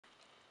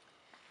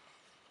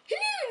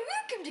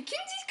to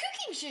Kinzy's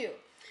cooking show.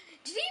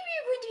 Today we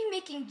are going to be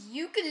making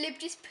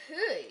eucalyptus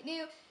pie.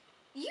 Now,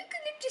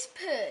 eucalyptus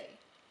pie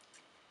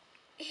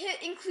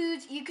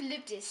includes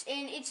eucalyptus,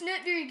 and it's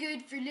not very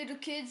good for little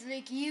kids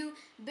like you,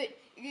 but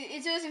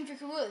it's awesome for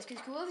koalas,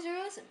 because koalas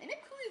are awesome, and I'm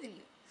cooler than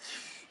you.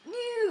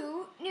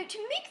 Now, to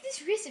make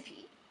this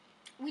recipe,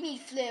 we need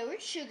flour,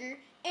 sugar,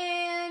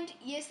 and,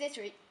 yes, that's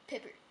right,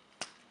 pepper.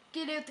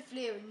 Get out the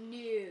flour.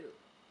 No.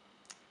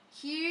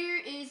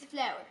 Here is the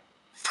flour.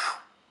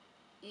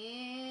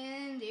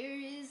 And there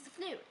is the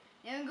flour.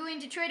 Now I'm going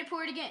to try to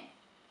pour it again.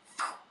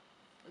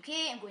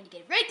 Okay, I'm going to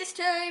get it right this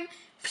time.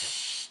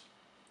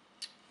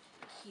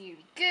 Here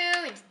we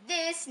go, into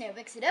this. Now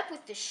mix it up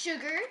with the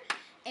sugar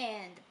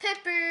and the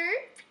pepper.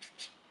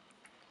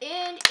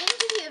 And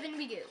into the oven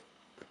we go.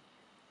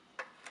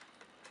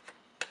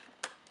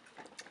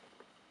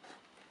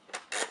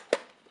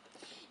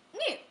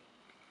 Now,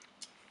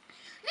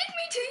 let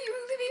me tell you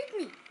all about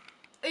me.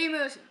 I am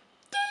awesome.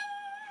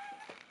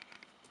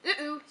 Ding!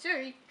 Uh-oh,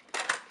 sorry.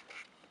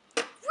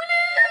 Voila!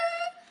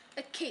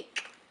 A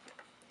cake.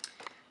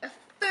 A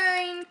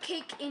fine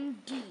cake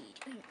indeed.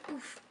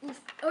 Oof,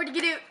 oof. I want to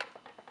get out.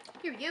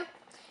 Here we go.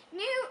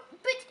 Now,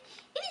 but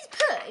it is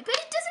pie, but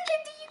it doesn't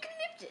have the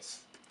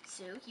eucalyptus.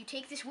 So you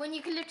take this one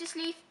eucalyptus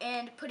leaf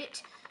and put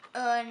it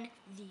on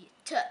the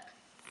top.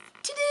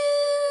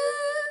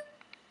 Ta-da!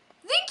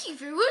 Thank you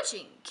for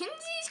watching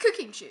Kinzy's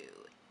Cooking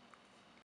Show.